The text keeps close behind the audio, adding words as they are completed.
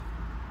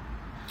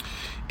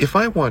If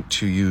I want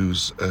to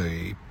use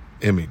a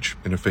image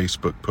in a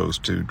Facebook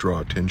post to draw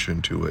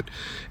attention to it,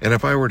 and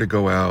if I were to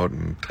go out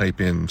and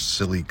type in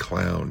silly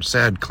clown,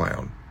 sad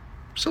clown,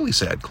 silly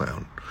sad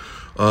clown,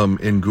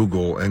 in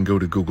Google, and go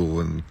to Google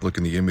and look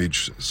in the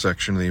image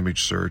section, the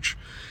image search,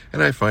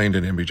 and I find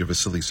an image of a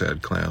silly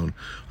sad clown,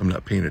 I'm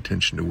not paying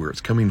attention to where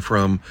it's coming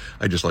from.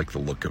 I just like the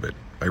look of it.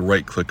 I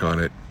right click on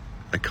it,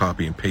 I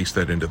copy and paste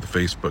that into the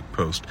Facebook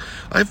post.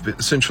 I've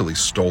essentially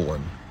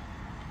stolen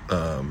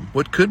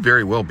what could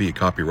very well be a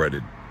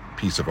copyrighted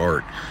piece of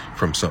art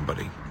from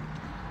somebody.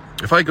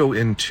 If I go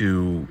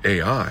into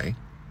AI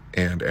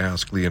and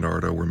ask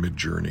Leonardo or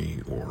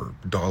Midjourney or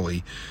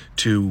Dolly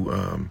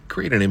to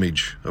create an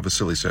image of a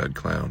silly sad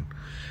clown,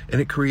 and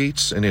it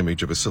creates an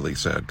image of a silly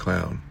sad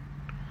clown,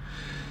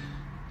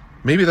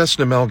 maybe that's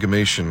an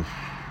amalgamation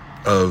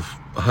of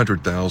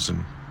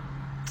 100,000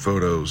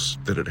 photos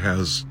that it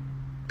has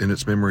in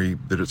its memory,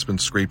 that it's been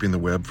scraping the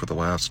web for the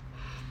last,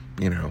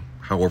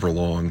 however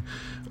long,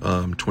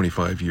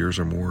 25 years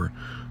or more.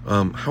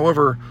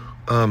 However,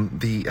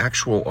 the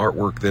actual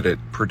artwork that it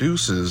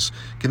produces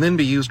can then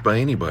be used by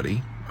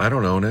anybody. I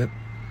don't own it.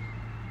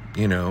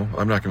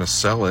 I'm not going to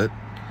sell it.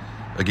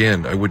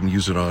 Again, I wouldn't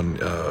use it on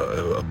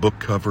a book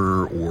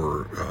cover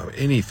or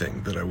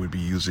anything that I would be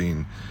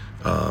using.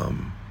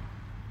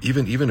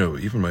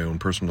 Even my own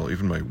personal,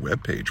 even my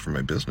webpage for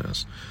my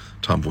business,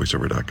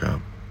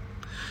 tomvoiceover.com.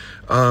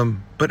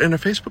 But in a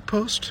Facebook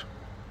post,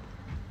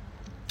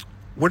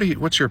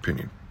 what's your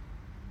opinion?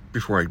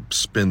 Before I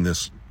spin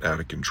this out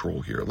of control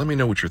here, let me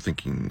know what your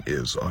thinking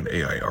is on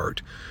AI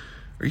art.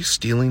 Are you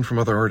stealing from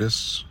other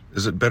artists?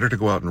 Is it better to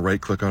go out and right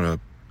click on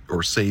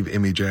or save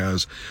image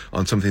as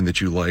on something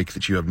that you like,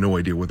 that you have no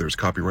idea whether it's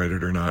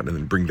copyrighted or not, and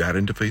then bring that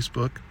into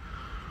Facebook?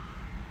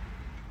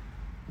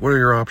 What are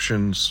your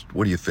options?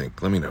 What do you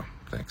think? Let me know.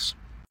 Thanks.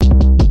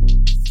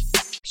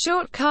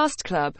 Shortcast Club.